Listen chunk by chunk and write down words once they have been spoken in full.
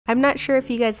I'm not sure if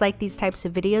you guys like these types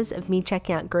of videos of me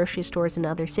checking out grocery stores in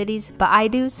other cities, but I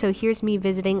do, so here's me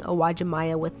visiting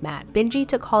Uwajimaya with Matt. Benji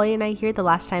took Holly and I here the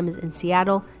last time is in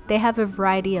Seattle. They have a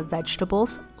variety of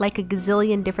vegetables, like a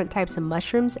gazillion different types of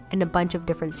mushrooms, and a bunch of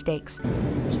different steaks.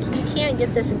 You can't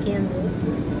get this in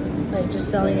Kansas. Just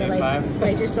selling it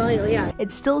yeah.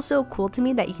 It's still so cool to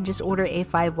me that you can just order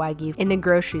A5 Wagyu in a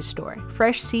grocery store.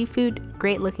 Fresh seafood,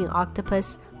 great looking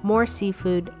octopus, more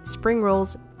seafood, spring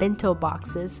rolls, bento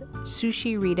boxes,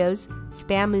 sushi ritos,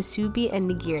 spam musubi, and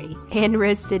nigiri, and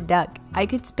roasted duck. I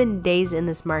could spend days in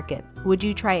this market. Would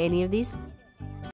you try any of these?